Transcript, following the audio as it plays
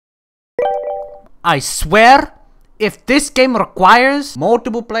I swear, if this game requires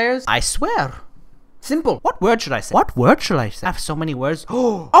multiple players, I swear. Simple. What word should I say? What word should I say? I have so many words.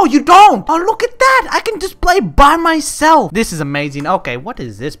 Oh, you don't! Oh, look at that! I can just play by myself. This is amazing. Okay, what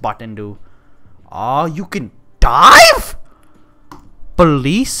does this button do? Oh, you can dive?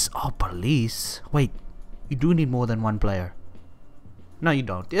 Police? Oh, police. Wait, you do need more than one player. No, you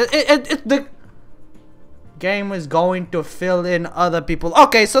don't. The game is going to fill in other people.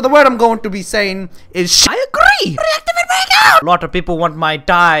 Okay, so the word I'm going to be saying is I agree! Reactivate breakout! A lot of people want my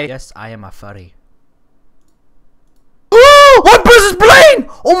die. Yes, I am a furry. One person's playing!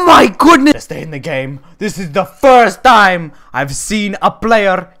 Oh my goodness! Stay in the game. This is the first time I've seen a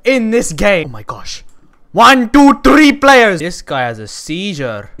player in this game. Oh my gosh. 1, 2, 3 players. This guy has a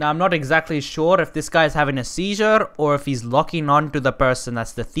seizure. Now I'm not exactly sure if this guy is having a seizure or if he's locking on to the person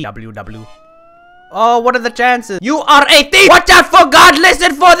that's the thief. WW. Oh, what are the chances? You are a thief! Watch out for God!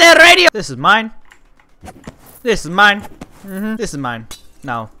 Listen for the radio! This is mine. This is mine. This is mine.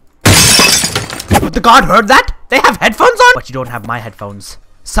 No. But the guard heard that? They have headphones on? But you don't have my headphones.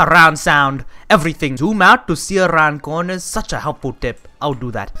 Surround sound. Everything. Zoom out to see around corners. Such a helpful tip. I'll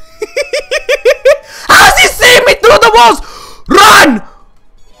do that. How's he seeing me through the walls? Run!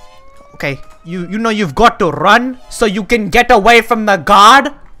 Okay. You know you've got to run so you can get away from the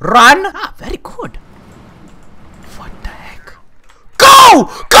guard. Run. Ah, very good. What the heck? Go!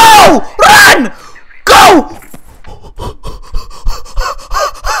 Go! Run! Go!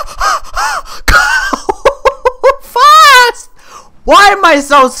 Why am I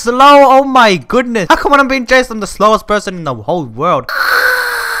so slow? Oh my goodness. How come when I'm being chased, I'm the slowest person in the whole world?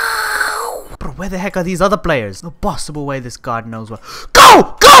 Bro, where the heck are these other players? No possible way this guard knows what.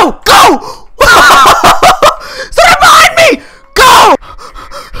 Go! Go! Go! Someone behind me! Go!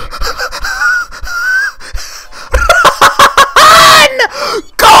 Run!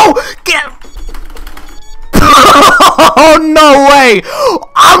 Go! Get... Oh, no way!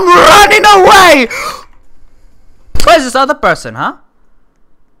 I'm running away! Where's this other person, huh?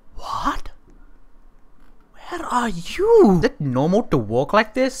 What? Where are you? Is it normal to walk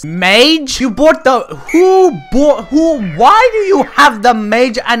like this? Mage? You bought the... Why do you have the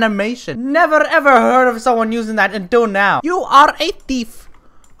mage animation? Never ever heard of someone using that until now. You are a thief.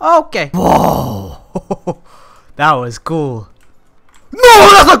 Okay. Whoa. That was cool. No,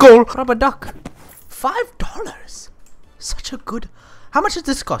 that's not cool. Rubber duck. $5. Such a good... How much does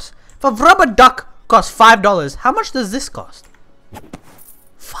this cost? For rubber duck... costs $5. How much does this cost?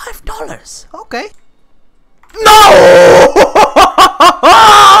 $5. Okay. No!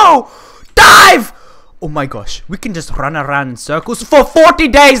 Dive! Oh my gosh. We can just run around in circles for 40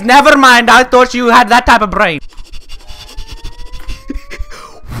 days. Never mind. I thought you had that type of brain.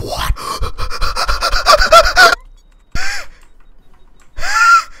 What?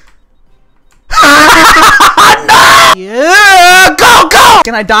 No! Yeah! Go! Go!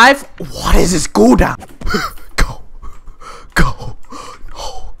 Can I dive? What is this cooldown? Go. Go.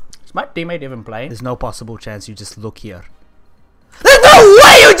 No. Is my teammate even playing? There's no possible chance you just look here. There's no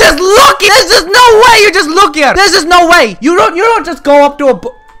way you just look here! There's just no way you just look here! There's just no way! You don't just go up to a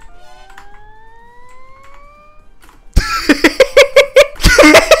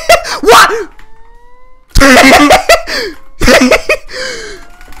What?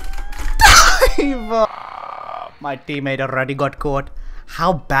 My teammate already got caught.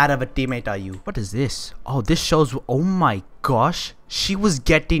 How bad of a teammate are you? What is this? Oh, this shows... Oh my gosh. She was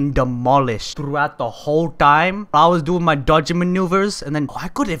getting demolished throughout the whole time. I was doing my dodging maneuvers and then... Oh, I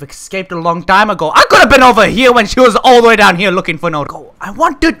could have escaped a long time ago. I could have been over here when she was all the way down here looking for no... Go. I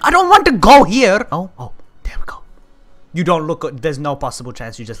don't want to go here. Oh, there we go. You don't look... There's no possible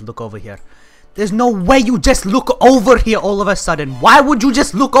chance you just look over here. There's no way you just look over here all of a sudden. Why would you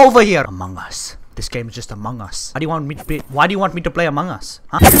just look over here? Among Us. This game is just Among Us. Why do you want me to play Among Us?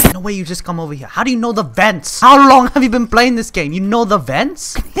 Huh? No way you just come over here. How do you know the vents? How long have you been playing this game? You know the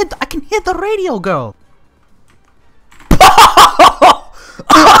vents? I can hear the radio, girl.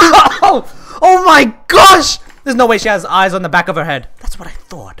 Oh my gosh! There's no way she has eyes on the back of her head. That's what I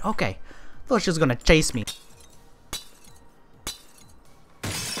thought. Okay. Thought she was gonna chase me.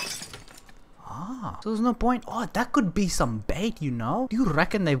 So there's no point. Oh, that could be some bait, you know? Do you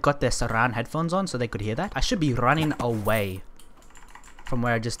reckon they've got their surround headphones on so they could hear that? I should be running away from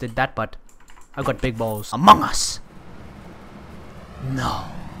where I just did that, but I've got big balls. Among Us! No.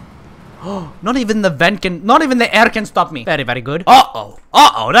 Oh, not even the vent can... Not even the air can stop me. Very, very good. Uh-oh.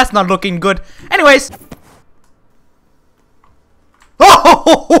 Uh-oh, that's not looking good. Anyways.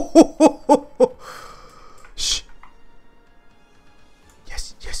 Oh! Shh.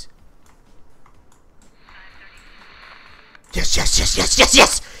 Yes, yes. Yes, yes, yes, yes, yes,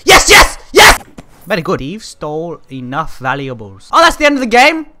 yes, yes, yes, yes! Very good. Thief stole enough valuables. Oh, that's the end of the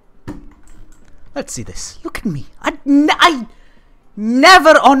game. Let's see this. Look at me. I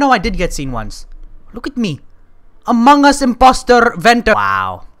never. Oh no, I did get seen once. Look at me. Among Us imposter venter.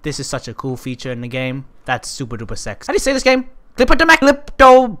 Wow. This is such a cool feature in the game. That's super duper sex. How do you say this game?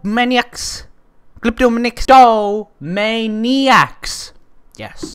 Kleptomaniacs. Kleptomaniacs. Yes.